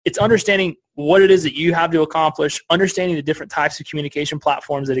It's understanding what it is that you have to accomplish, understanding the different types of communication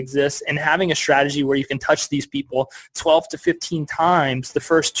platforms that exist, and having a strategy where you can touch these people 12 to 15 times the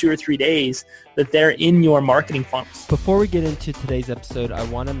first 2 or 3 days that they're in your marketing funnels. Before we get into today's episode, I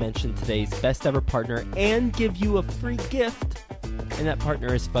want to mention today's best ever partner and give you a free gift. And that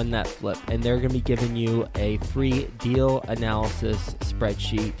partner is Fund That Flip. And they're going to be giving you a free deal analysis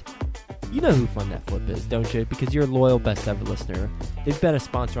spreadsheet. You know who Fund That Flip is, don't you? Because you're a loyal best ever listener. They've been a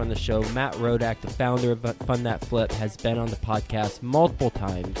sponsor on the show. Matt Rodak, the founder of Fund That Flip, has been on the podcast multiple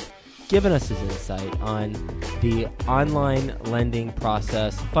times, giving us his insight on the online lending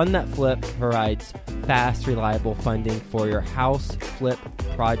process. Fund That Flip provides fast, reliable funding for your house flip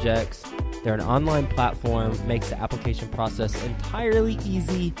projects. They're an online platform, makes the application process entirely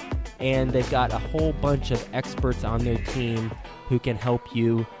easy, and they've got a whole bunch of experts on their team who can help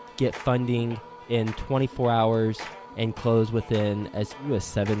you get funding in 24 hours and close within as few as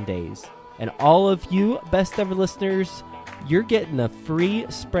 7 days. And all of you best ever listeners, you're getting a free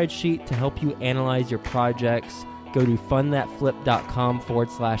spreadsheet to help you analyze your projects. Go to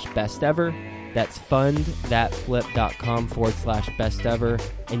fundthatflip.com/best ever. That's fundthatflip.com/best ever.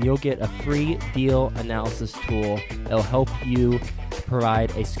 And you'll get a free deal analysis tool that'll help you provide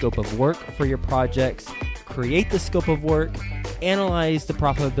a scope of work for your projects, create the scope of work, analyze the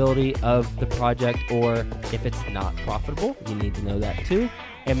profitability of the project, or if it's not profitable, you need to know that too,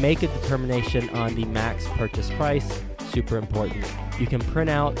 and make a determination on the max purchase price. Super important. You can print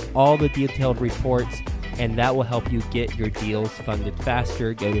out all the detailed reports, and that will help you get your deals funded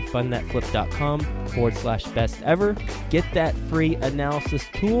faster. Go to fundthatflip.com/best ever. Get that free analysis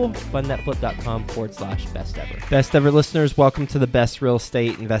tool, fundthatflip.com/best ever. Best ever listeners, welcome to the best real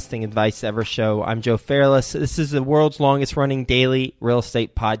estate investing advice ever show. I'm Joe Fairless. This is the world's longest running daily real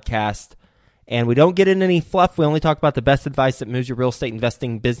estate podcast. And we don't get in any fluff. We only talk about the best advice that moves your real estate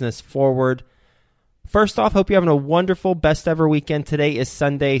investing business forward. First off, hope you're having a wonderful best ever weekend. Today is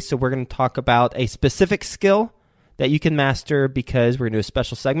Sunday, so we're going to talk about a specific skill that you can master because we're going to do a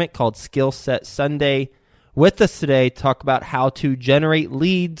special segment called Skill Set Sunday. With us today, talk about how to generate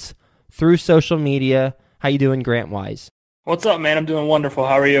leads through social media. How you doing, Grant Wise? What's up, man? I'm doing wonderful.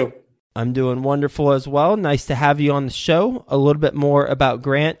 How are you? I'm doing wonderful as well. Nice to have you on the show. A little bit more about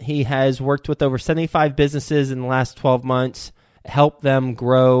Grant. He has worked with over 75 businesses in the last 12 months, helped them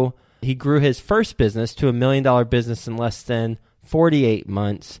grow. He grew his first business to $1 million business in less than 48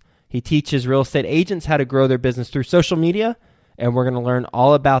 months. He teaches real estate agents how to grow their business through social media, and we're going to learn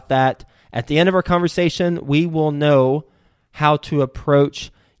all about that. At the end of our conversation, we will know how to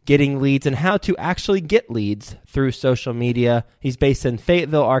approach getting leads and how to actually get leads through social media. He's based in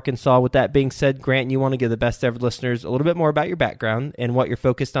Fayetteville, Arkansas. With that being said, Grant, you want to give the best ever listeners a little bit more about your background and what you're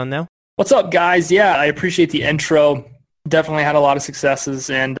focused on now? What's up, guys? Yeah, I appreciate the intro. Definitely had a lot of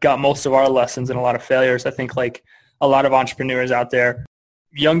successes and got most of our lessons and a lot of failures. I think like a lot of entrepreneurs out there.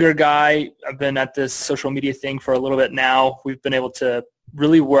 Younger guy, I've been at this social media thing for a little bit now. We've been able to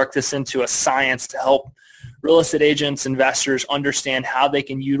really work this into a science to help real estate agents, investors understand how they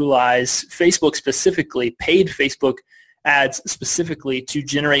can utilize Facebook specifically, paid Facebook ads specifically to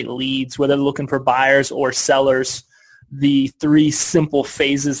generate leads, whether they're looking for buyers or sellers. The 3 simple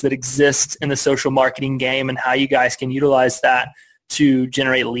phases that exist in the social marketing game and how you guys can utilize that to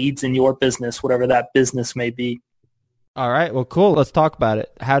generate leads in your business, whatever that business may be. All right. Well, cool. Let's talk about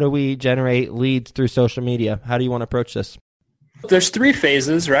it. How do we generate leads through social media? How do you want to approach this? There's 3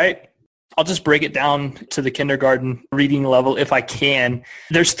 phases, right? I'll just break it down to the kindergarten reading level if I can.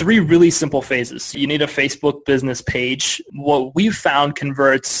 There's 3 really simple phases. You need a Facebook business page. What we've found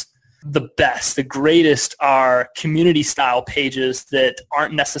converts the best, the greatest are community style pages that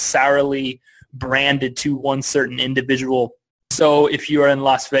aren't necessarily branded to one certain individual. So if you are in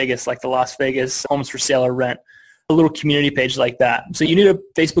Las Vegas, like the Las Vegas Homes for Sale or Rent, a little community page like that. So you need a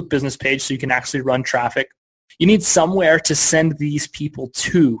Facebook business page so you can actually run traffic. You need somewhere to send these people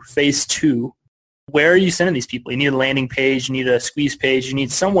to, phase 2. Where are you sending these people? You need a landing page, you need a squeeze page, you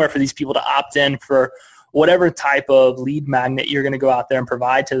need somewhere for these people to opt in for whatever type of lead magnet you're going to go out there and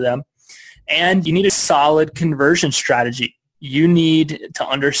provide to them. And you need a solid conversion strategy. You need to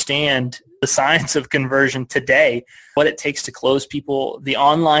understand the science of conversion today, what it takes to close people. The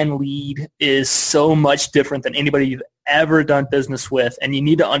online lead is so much different than anybody you've ever done business with, and you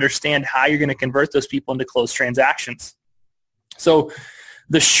need to understand how you're going to convert those people into closed transactions. So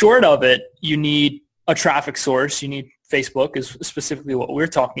the short of it, you need a traffic source. You need Facebook is specifically what we're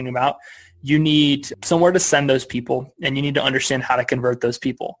talking about. You need somewhere to send those people, and you need to understand how to convert those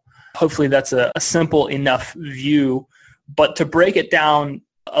people. Hopefully that's a simple enough view, but to break it down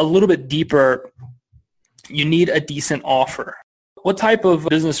a little bit deeper, you need a decent offer. What type of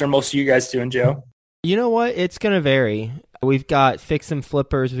business are most of you guys doing, Joe? You know what? It's going to vary. We've got fix and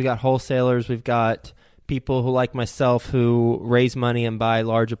flippers. We've got wholesalers. We've got people who, like myself, who raise money and buy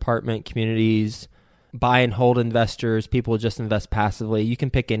large apartment communities, buy and hold investors, people who just invest passively. You can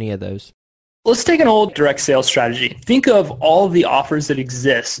pick any of those. Let's take an old direct sales strategy. Think of all of the offers that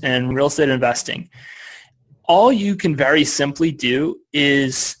exist in real estate investing. All you can very simply do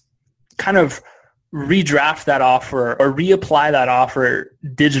is kind of redraft that offer or reapply that offer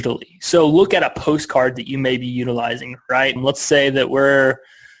digitally. So look at a postcard that you may be utilizing, right? And let's say that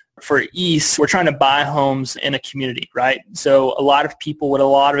for East, we're trying to buy homes in a community, right? So a lot of people, what a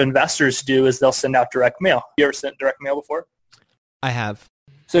lot of investors do is they'll send out direct mail. You ever sent direct mail before? I have.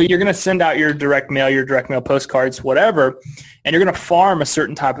 So you're going to send out your direct mail postcards, whatever, and you're going to farm a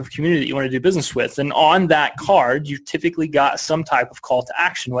certain type of community that you want to do business with. And on that card, you typically got some type of call to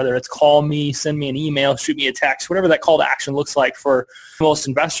action, whether it's call me, send me an email, shoot me a text, whatever that call to action looks like for most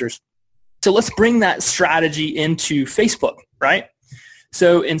investors. So let's bring that strategy into Facebook, right?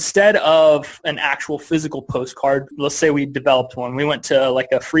 So instead of an actual physical postcard, let's say we developed one. We went to like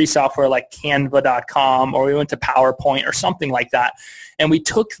a free software like canva.com, or we went to PowerPoint or something like that. And we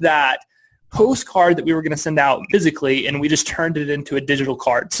took that postcard that we were going to send out physically and we just turned it into a digital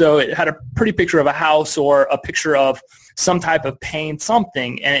card. So it had a pretty picture of a house or a picture of some type of paint,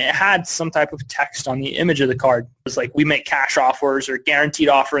 something, and it had some type of text on the image of the card. It was like, we make cash offers or guaranteed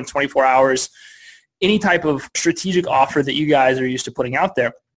offer in 24 hours. Any type of strategic offer that you guys are used to putting out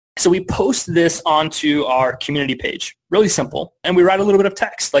there. So we post this onto our community page, really simple. And we write a little bit of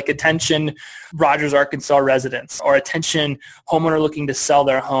text like attention Rogers, Arkansas residents, or attention homeowner looking to sell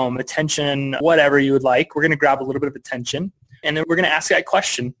their home, attention whatever you would like. We're going to grab a little bit of attention. And then we're going to ask that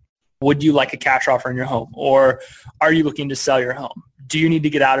question. Would you like a cash offer in your home? Or are you looking to sell your home? Do you need to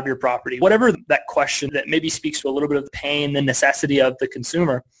get out of your property? Whatever that question that maybe speaks to a little bit of the pain, the necessity of the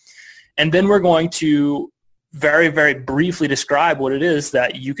consumer. And then we're going to very, very briefly describe what it is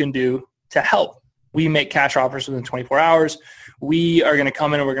that you can do to help. We make cash offers within 24 hours. We are going to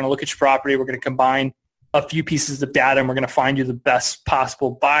come in and we're going to look at your property. We're going to combine a few pieces of data and we're going to find you the best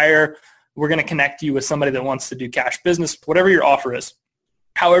possible buyer. We're going to connect you with somebody that wants to do cash business, whatever your offer is,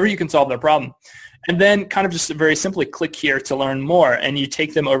 however you can solve their problem. And then kind of just very simply click here to learn more. And you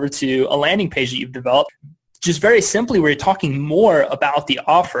take them over to a landing page that you've developed, just very simply where you're talking more about the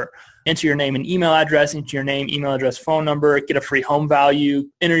offer. Enter your name and email address, enter your name, email address, phone number, get a free home value,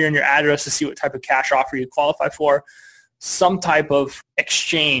 enter in your address to see what type of cash offer you qualify for. Some type of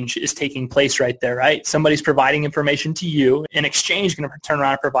exchange is taking place right there, right? Somebody's providing information to you. In exchange, going to turn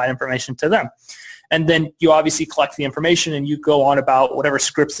around and provide information to them. And then you obviously collect the information and you go on about whatever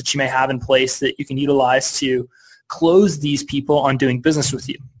scripts that you may have in place that you can utilize to close these people on doing business with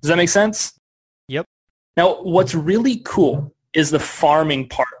you. Does that make sense? Yep. Now, what's really cool is the farming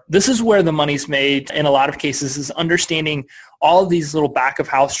part. This is where the money's made in a lot of cases, is understanding all of these little back of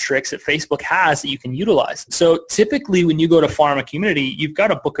house tricks that Facebook has that you can utilize. So typically when you go to farm a community, you've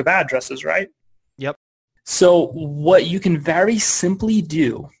got a book of addresses, right? Yep. So what you can very simply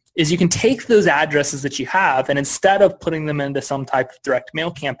do is you can take those addresses that you have and instead of putting them into some type of direct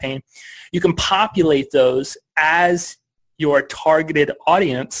mail campaign, you can populate those as your targeted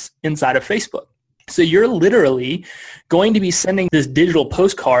audience inside of Facebook. So you're literally going to be sending this digital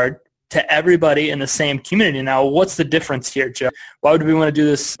postcard to everybody in the same community. Now, what's the difference here, Joe? Why would we want to do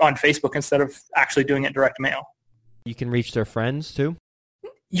this on Facebook instead of actually doing it direct mail? You can reach their friends too?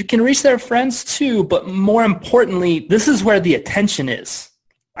 You can reach their friends too, but more importantly, this is where the attention is.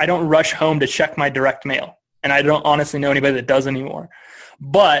 I don't rush home to check my direct mail, and I don't honestly know anybody that does anymore.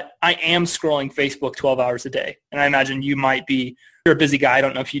 But I am scrolling Facebook 12 hours a day, and I imagine you might be. You're a busy guy. I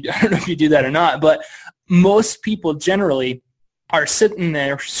don't know if you do that or not, but most people generally are sitting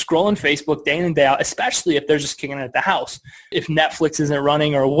there scrolling Facebook day in and day out, especially if they're just kicking it at the house. If Netflix isn't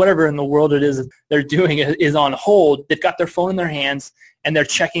running or whatever in the world it is they're doing is on hold, they've got their phone in their hands and they're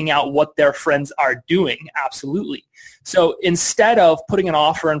checking out what their friends are doing. Absolutely. So instead of putting an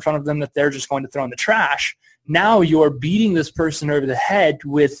offer in front of them that they're just going to throw in the trash, now you're beating this person over the head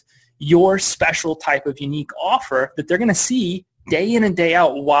with your special type of unique offer that they're going to see day in and day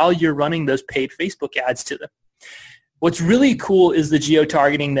out while you're running those paid Facebook ads to them. What's really cool is the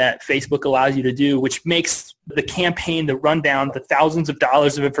geo-targeting that Facebook allows you to do, which makes the campaign, the rundown, the thousands of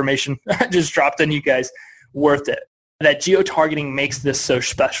dollars of information I just dropped on you guys worth it. That geo-targeting makes this so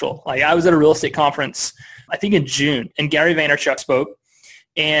special. Like I was at a real estate conference, I think in June, and Gary Vaynerchuk spoke,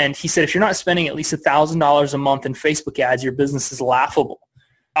 and he said, if you're not spending at least $1,000 a month in Facebook ads, your business is laughable.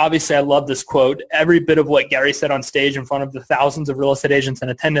 Obviously, I love this quote. Every bit of what Gary said on stage in front of the thousands of real estate agents in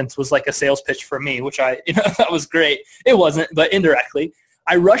attendance was like a sales pitch for me, which that was great. It wasn't, but indirectly.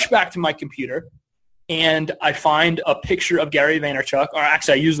 I rush back to my computer and I find a picture of Gary Vaynerchuk, or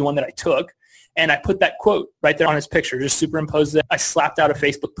actually I used the one that I took, and I put that quote right there on his picture, just superimposed it. I slapped out a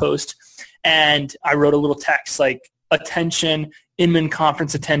Facebook post and I wrote a little text like, "Attention Inman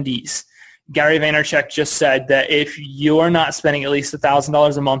Conference attendees. Gary Vaynerchuk just said that if you're not spending at least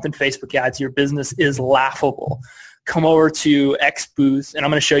 $1,000 a month in Facebook ads, your business is laughable. Come over to X booth and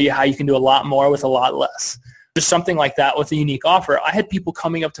I'm going to show you how you can do a lot more with a lot less." Just something like that with a unique offer. I had people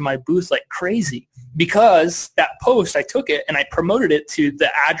coming up to my booth like crazy because that post, I took it and I promoted it to the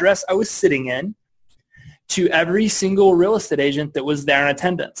address I was sitting in, to every single real estate agent that was there in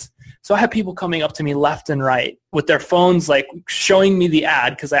attendance. So I had people coming up to me left and right with their phones, like showing me the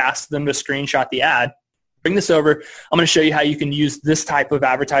ad, because I asked them to screenshot the ad. Bring this over. I'm going to show you how you can use this type of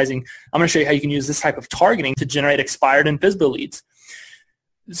advertising. I'm going to show you how you can use this type of targeting to generate expired and FSBO leads.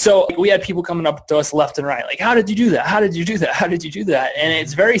 So we had people coming up to us left and right, like, "How did you do that? How did you do that? How did you do that?" And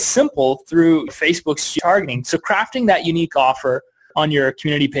it's very simple through Facebook's targeting. So crafting that unique offer on your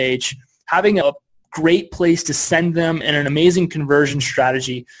community page, having a great place to send them, and an amazing conversion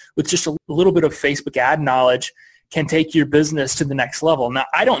strategy with just a little bit of Facebook ad knowledge can take your business to the next level. Now,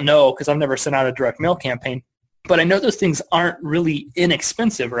 I don't know because I've never sent out a direct mail campaign, but I know those things aren't really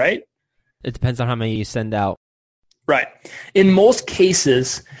inexpensive, right? It depends on how many you send out. Right. In most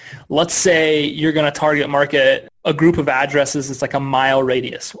cases, let's say you're going to target market a group of addresses. It's like a mile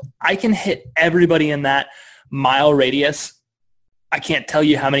radius. I can hit everybody in that mile radius. I can't tell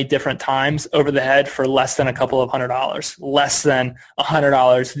you how many different times over the head for less than a couple of $100, less than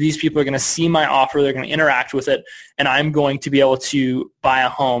 $100. These people are going to see my offer. They're going to interact with it, and I'm going to be able to buy a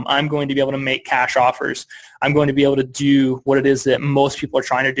home. I'm going to be able to make cash offers. I'm going to be able to do what it is that most people are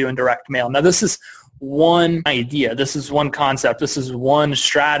trying to do in direct mail. Now, this is one idea. This is one concept. This is one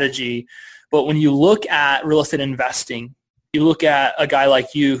strategy. But when you look at real estate investing, you look at a guy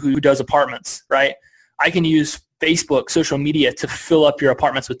like you who does apartments, right? I can use Facebook, social media to fill up your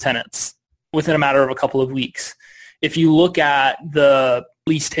apartments with tenants within a matter of a couple of weeks. If you look at the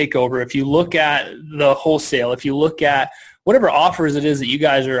lease takeover, if you look at the wholesale, if you look at whatever offers it is that you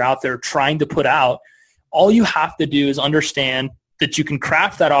guys are out there trying to put out, all you have to do is understand that you can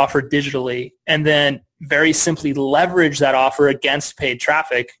craft that offer digitally and then very simply leverage that offer against paid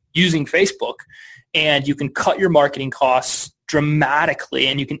traffic using Facebook. And you can cut your marketing costs dramatically,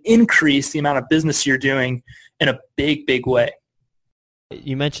 and you can increase the amount of business you're doing in a big, big way.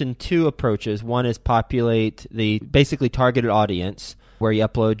 You mentioned two approaches. One is populate the basically targeted audience, where you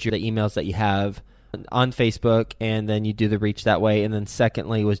upload the emails that you have on Facebook, and then you do the reach that way. And then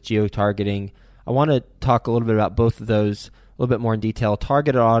secondly was geo-targeting. I want to talk a little bit about both of those a little bit more in detail.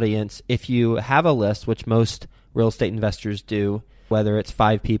 Targeted audience, if you have a list, which most real estate investors do, whether it's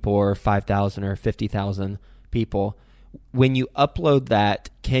 5 people or 5,000 or 50,000 people, when you upload that,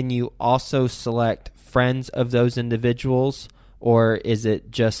 can you also select friends of those individuals, or is it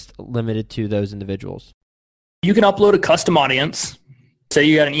just limited to those individuals? You can upload a custom audience. Say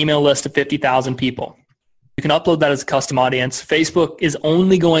you got an email list of 50,000 people. You can upload that as a custom audience. Facebook is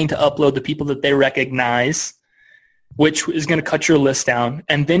only going to upload the people that they recognize, which is going to cut your list down.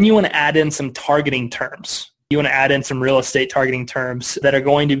 And then you want to add in some targeting terms. You want to add in some real estate targeting terms that are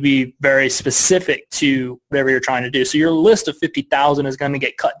going to be very specific to whatever you're trying to do. So your list of 50,000 is going to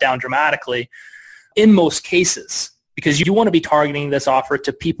get cut down dramatically in most cases, because you want to be targeting this offer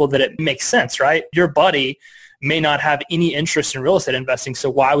to people that it makes sense, right? Your buddy may not have any interest in real estate investing, so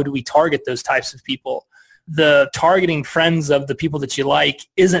why would we target those types of people? The targeting friends of the people that you like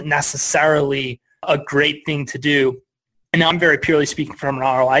isn't necessarily a great thing to do. And now I'm very purely speaking from an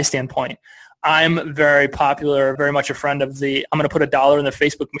ROI standpoint. I'm very popular, very much a friend of I'm going to put $1 in the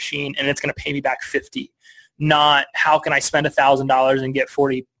Facebook machine and it's going to pay me back 50. Not how can I spend $1,000 and get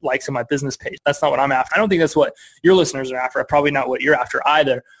 40 likes on my business page. That's not what I'm after. I don't think that's what your listeners are after. Probably not what you're after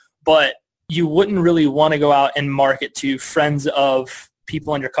either. But you wouldn't really want to go out and market to friends of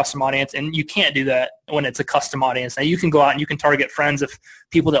people in your custom audience, and you can't do that when it's a custom audience. Now you can go out and you can target friends of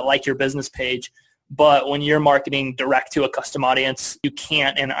people that like your business page, but when you're marketing direct to a custom audience, you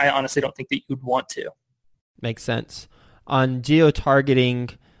can't, and I honestly don't think that you'd want to. Makes sense. On geo-targeting,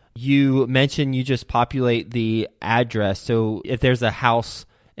 you mentioned you just populate the address. So if there's a house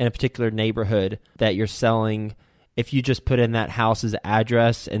in a particular neighborhood that you're selling, if you just put in that house's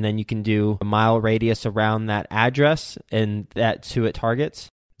address and then you can do a mile radius around that address and that's who it targets?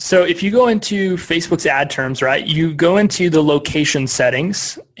 So if you go into Facebook's ad terms, right, you go into the location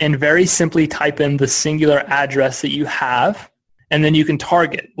settings and very simply type in the singular address that you have, And then you can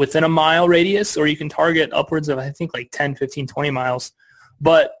target within a mile radius, or you can target upwards of, I think, like 10, 15, 20 miles.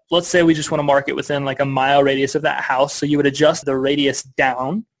 But let's say we just want to market within like a mile radius of that house. So you would adjust the radius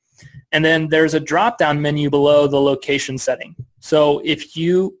down. And then there's a drop-down menu below the location setting. So if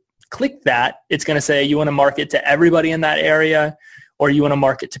you click that, it's going to say you want to market to everybody in that area, or you want to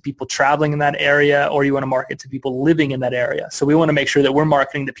market to people traveling in that area, or you want to market to people living in that area. So we want to make sure that we're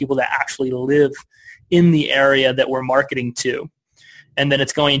marketing to people that actually live in the area that we're marketing to. And then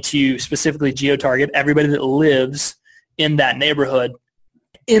it's going to specifically geo-target everybody that lives in that neighborhood.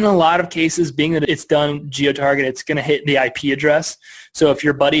 In a lot of cases, being that it's done geo-target, it's going to hit the IP address. So if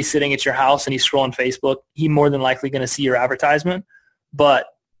your buddy's sitting at your house and he's scrolling Facebook, he's more than likely going to see your advertisement. But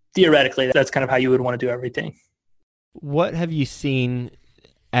theoretically, that's kind of how you would want to do everything. What have you seen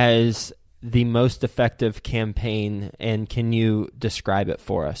as the most effective campaign, and can you describe it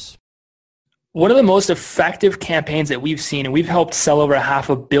for us? One of the most effective campaigns that we've seen, and we've helped sell over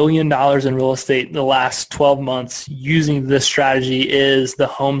 $500 million in real estate in the last 12 months using this strategy, is the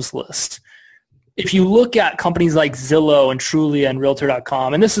Homes List. If you look at companies like Zillow and Trulia and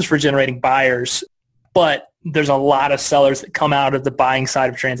Realtor.com, and this is for generating buyers, but there's a lot of sellers that come out of the buying side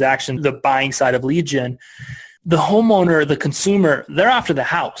of transactions, the buying side of lead gen. The homeowner, the consumer, they're after the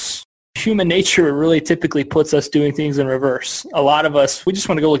house. Human nature really typically puts us doing things in reverse. A lot of us, we just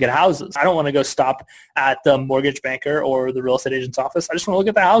want to go look at houses. I don't want to go stop at the mortgage banker or the real estate agent's office. I just want to look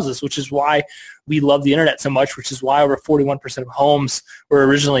at the houses, which is why we love the internet so much, which is why over 41% of homes were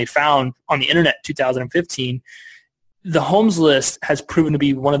originally found on the internet in 2015. The Homes List has proven to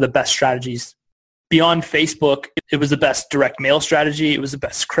be one of the best strategies. Beyond Facebook, it was the best direct mail strategy. It was the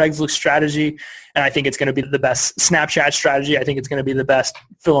best Craigslist strategy. And I think it's going to be the best Snapchat strategy. I think it's going to be the best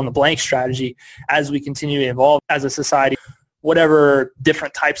fill-in-the-blank strategy as we continue to evolve as a society, whatever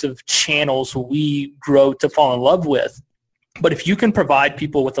different types of channels we grow to fall in love with. But if you can provide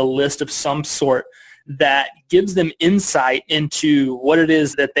people with a list of some sort that gives them insight into what it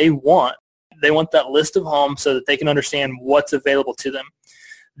is that they want that list of homes so that they can understand what's available to them.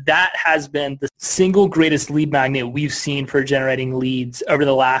 That has been the single greatest lead magnet we've seen for generating leads over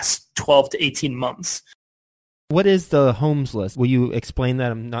the last 12 to 18 months. What is the Homes List? Will you explain that?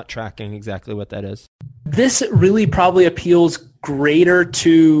 I'm not tracking exactly what that is. This really probably appeals greater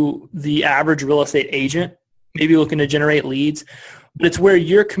to the average real estate agent, maybe looking to generate leads. But it's where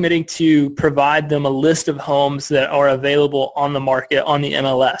you're committing to provide them a list of homes that are available on the market on the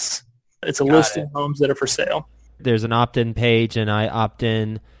MLS. It's a list of homes that are for sale. There's an opt-in page, and I opt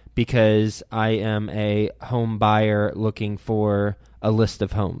in because I am a home buyer looking for a list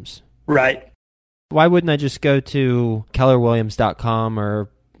of homes. Right. Why wouldn't I just go to kellerwilliams.com or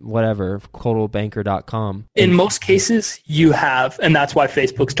whatever, coldwellbanker.com? In most cases, you have, and that's why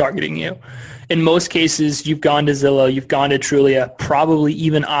Facebook's targeting you. In most cases, you've gone to Zillow, you've gone to Trulia, probably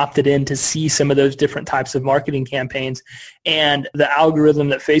even opted in to see some of those different types of marketing campaigns. And the algorithm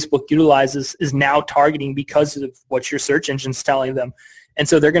that Facebook utilizes is now targeting because of what your search engine's telling them. And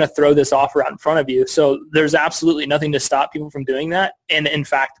so they're going to throw this offer out in front of you. So there's absolutely nothing to stop people from doing that. And in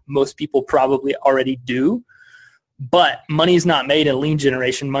fact, most people probably already do. But money is not made in lead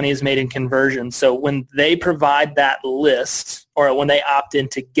generation. Money is made in conversion. So when they provide that list, or when they opt in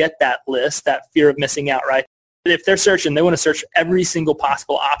to get that list, that fear of missing out, right? If they're searching, they want to search every single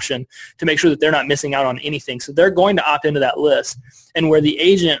possible option to make sure that they're not missing out on anything. So they're going to opt into that list. And where the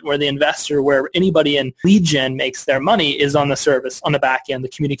agent, where the investor, where anybody in lead gen makes their money is on the service, on the back end, the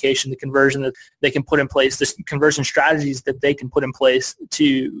communication, the conversion that they can put in place, the conversion strategies that they can put in place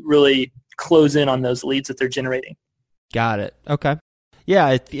to really close in on those leads that they're generating. Got it. Okay.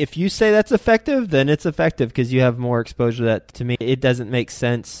 Yeah, if you say that's effective, then it's effective because you have more exposure to that. To me, it doesn't make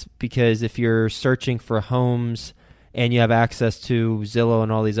sense because if you're searching for homes and you have access to Zillow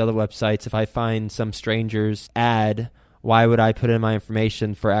and all these other websites, if I find some stranger's ad, why would I put in my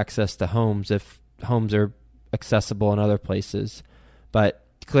information for access to homes if homes are accessible in other places? But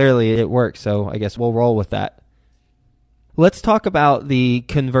clearly it works, so I guess we'll roll with that. Let's talk about the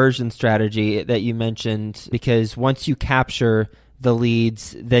conversion strategy that you mentioned, because once you capture the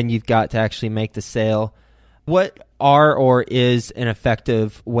leads, then you've got to actually make the sale. What are or is an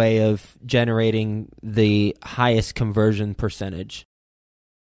effective way of generating the highest conversion percentage?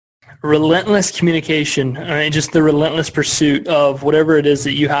 Relentless communication, just the relentless pursuit of whatever it is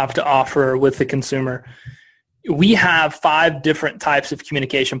that you have to offer with the consumer. We have 5 different types of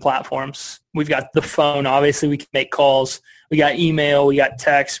communication platforms. We've got the phone. Obviously, we can make calls. We got email. We got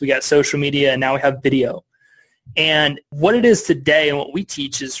text. We got social media. And now we have video. And what it is today and what we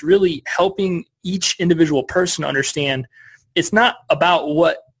teach is really helping each individual person understand it's not about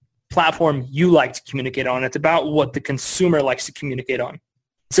what platform you like to communicate on. It's about what the consumer likes to communicate on.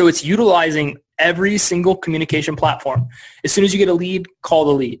 So it's utilizing every single communication platform. As soon as you get a lead, call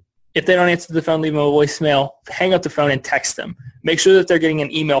the lead. If they don't answer the phone, leave them a voicemail, hang up the phone and text them. Make sure that they're getting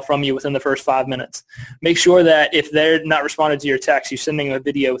an email from you within the first 5 minutes. Make sure that if they're not responding to your text, you're sending them a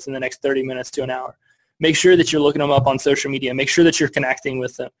video within the next 30 minutes to an hour. Make sure that you're looking them up on social media. Make sure that you're connecting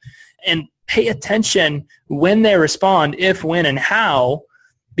with them. And pay attention when they respond, if, when, and how,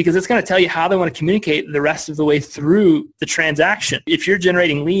 because it's going to tell you how they want to communicate the rest of the way through the transaction. If you're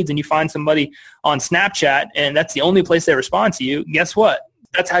generating leads and you find somebody on Snapchat and that's the only place they respond to you, guess what?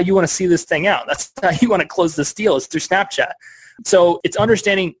 That's how you want to see this thing out. That's how you want to close this deal, is through Snapchat. So it's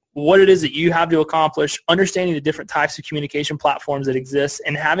understanding what it is that you have to accomplish, understanding the different types of communication platforms that exist,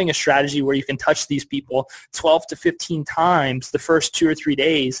 and having a strategy where you can touch these people 12 to 15 times the first 2 or 3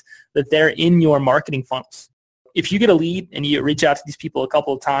 days that they're in your marketing funnels. If you get a lead and you reach out to these people a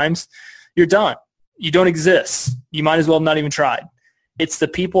couple of times, you're done. You don't exist. You might as well have not even tried. It's the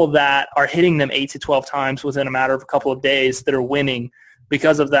people that are hitting them 8 to 12 times within a matter of a couple of days that are winning,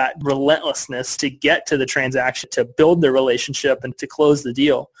 because of that relentlessness to get to the transaction, to build the relationship, and to close the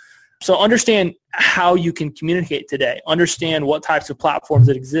deal. So understand how you can communicate today. Understand what types of platforms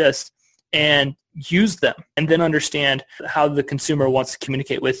that exist and use them. And then understand how the consumer wants to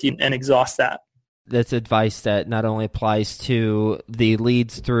communicate with you and exhaust that. That's advice that not only applies to the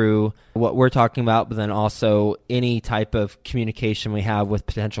leads through what we're talking about, but then also any type of communication we have with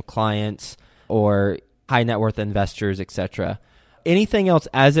potential clients or high net worth investors, etc. Anything else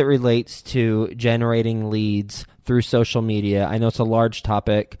as it relates to generating leads through social media? I know it's a large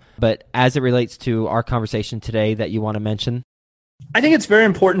topic, but as it relates to our conversation today that you want to mention? I think it's very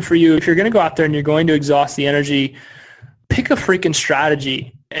important for you, if you're going to go out there and you're going to exhaust the energy, pick a freaking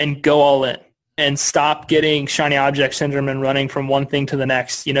strategy and go all in, and stop getting shiny object syndrome and running from one thing to the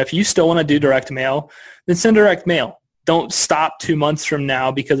next. You know, if you still want to do direct mail, then send direct mail. Don't stop 2 months from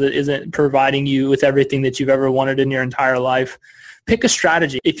now because it isn't providing you with everything that you've ever wanted in your entire life. Pick a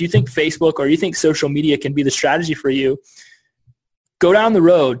strategy. If you think Facebook or you think social media can be the strategy for you, go down the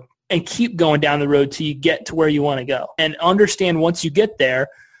road and keep going down the road till you get to where you want to go. And understand once you get there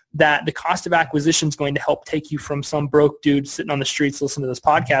that the cost of acquisition is going to help take you from some broke dude sitting on the streets listening to this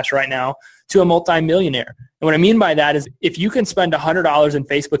podcast right now to a multimillionaire. And what I mean by that is if you can spend $100 in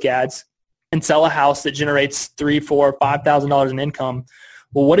Facebook ads and sell a house that generates $3,000, $4,000, $5,000 in income,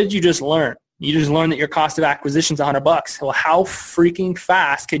 well, what did you just learn? You just learned that your cost of acquisition is $100. Well, how freaking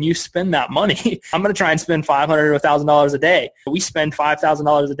fast can you spend that money? I'm going to try and spend $500 to $1,000 a day. We spend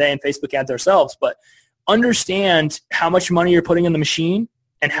 $5,000 a day in Facebook ads ourselves, but understand how much money you're putting in the machine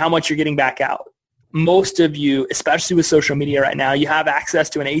and how much you're getting back out. Most of you, especially with social media right now, you have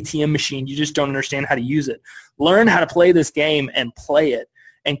access to an ATM machine. You just don't understand how to use it. Learn how to play this game and play it,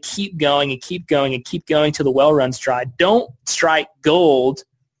 and keep going and keep going and keep going till the well runs dry. Don't strike gold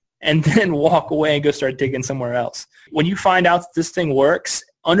and then walk away and go start digging somewhere else. When you find out that this thing works,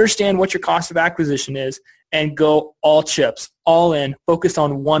 understand what your cost of acquisition is and go all chips, all in, focused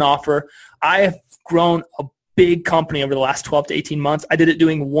on one offer. I have grown a big company over the last 12 to 18 months. I did it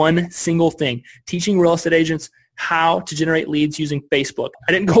doing one single thing, teaching real estate agents how to generate leads using Facebook.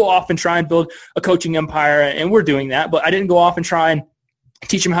 I didn't go off and try and build a coaching empire, and we're doing that, but I didn't go off and try and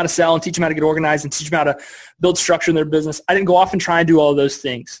teach them how to sell and teach them how to get organized and teach them how to build structure in their business. I didn't go off and try and do all of those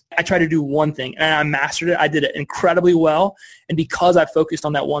things. I tried to do one thing, and I mastered it. I did it incredibly well. And because I focused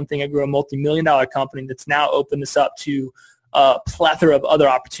on that one thing, I grew a multi-million-dollar company that's now opened this up to a plethora of other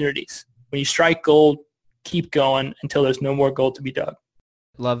opportunities. When you strike gold, keep going until there's no more gold to be dug.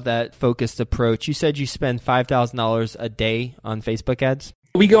 Love that focused approach. You said you spend $5,000 a day on Facebook ads?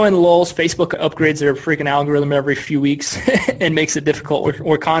 We go in lulls. Facebook upgrades their freaking algorithm every few weeks and makes it difficult.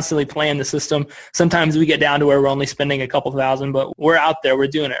 We're constantly playing the system. Sometimes we get down to where we're only spending a couple thousand, but we're out there. We're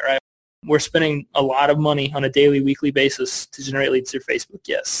doing it, right? We're spending a lot of money on a daily, weekly basis to generate leads through Facebook,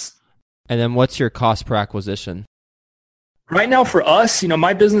 yes. And then what's your cost per acquisition? Right now for us,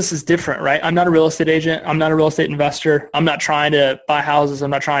 my business is different, right? I'm not a real estate agent. I'm not a real estate investor. I'm not trying to buy houses. I'm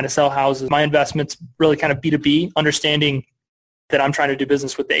not trying to sell houses. My investment's really kind of B2B, understanding that I'm trying to do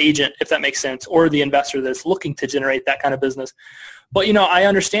business with the agent, if that makes sense, or the investor that's looking to generate that kind of business. But, I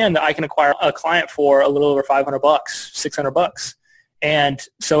understand that I can acquire a client for a little over $500, $600. And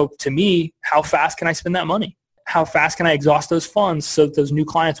so to me, how fast can I spend that money? How fast can I exhaust those funds so that those new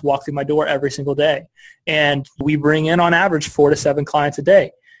clients walk through my door every single day? And we bring in on average 4 to 7 clients a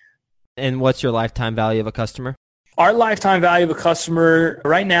day. And what's your lifetime value of a customer? Our lifetime value of a customer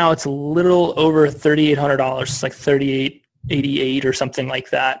right now, it's a little over $3,800. It's like $3,888 or something like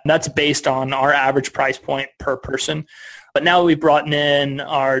that. And that's based on our average price point per person. But now we brought in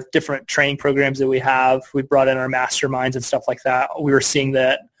our different training programs that we have. We brought in our masterminds and stuff like that. We were seeing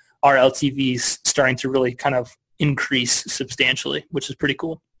that our LTVs starting to really kind of increase substantially, which is pretty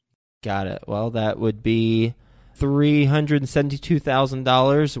cool. Got it. Well, that would be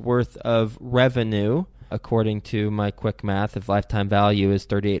 $372,000 worth of revenue, according to my quick math. If lifetime value is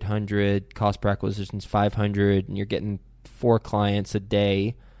 $3,800, cost per acquisition is $500, and you're getting 4 clients a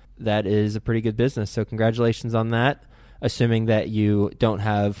day, that is a pretty good business. So congratulations on that, assuming that you don't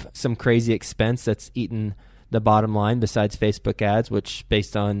have some crazy expense that's eaten the bottom line besides Facebook ads, which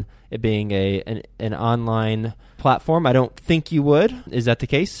based on it being an online platform, I don't think you would. Is that the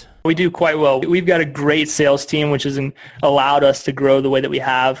case? We do quite well. We've got a great sales team, which has allowed us to grow the way that we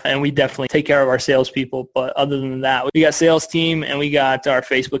have, and we definitely take care of our salespeople. But other than that, we got sales team and we got our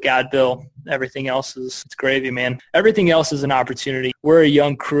Facebook ad bill. Everything else it's gravy, man. Everything else is an opportunity. We're a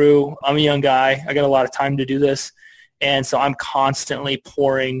young crew. I'm a young guy. I got a lot of time to do this, and so I'm constantly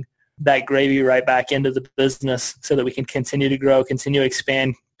pouring that gravy right back into the business so that we can continue to grow, continue to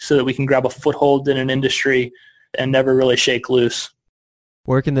expand, so that we can grab a foothold in an industry and never really shake loose.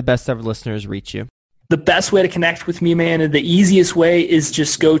 Where can the best ever listeners reach you? The best way to connect with me, man, and the easiest way is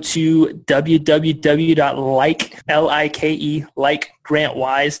just go to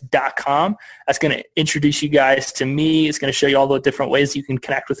www.likegrantwise.com. That's going to introduce you guys to me. It's going to show you all the different ways you can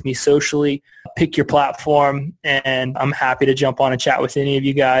connect with me socially. Pick your platform, and I'm happy to jump on and chat with any of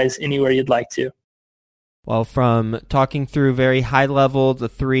you guys anywhere you'd like to. Well, from talking through very high level, the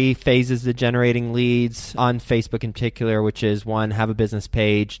 3 phases of generating leads on Facebook in particular, which is 1, have a business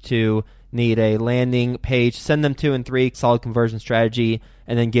page, 2, need a landing page, send them to, and 3, solid conversion strategy,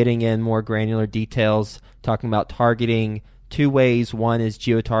 and then getting in more granular details, talking about targeting 2 ways. 1 is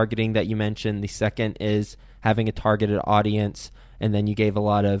geo-targeting that you mentioned. The second is having a targeted audience, and then you gave a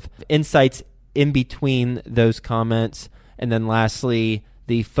lot of insights in between those comments. And then lastly,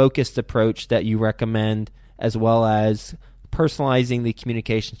 the focused approach that you recommend, as well as personalizing the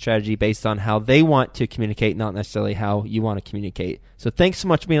communication strategy based on how they want to communicate, not necessarily how you want to communicate. So thanks so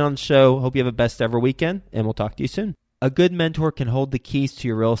much for being on the show. Hope you have a best ever weekend, and we'll talk to you soon. A good mentor can hold the keys to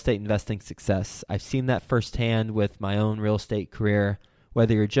your real estate investing success. I've seen that firsthand with my own real estate career.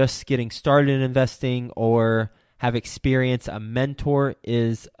 Whether you're just getting started in investing or have experience, a mentor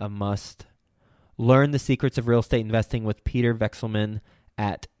is a must. Learn the secrets of real estate investing with Peter Vekselman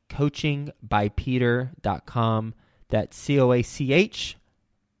at coachingbypeter.com. That's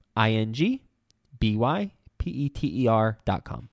COACHINGBYPETER.com.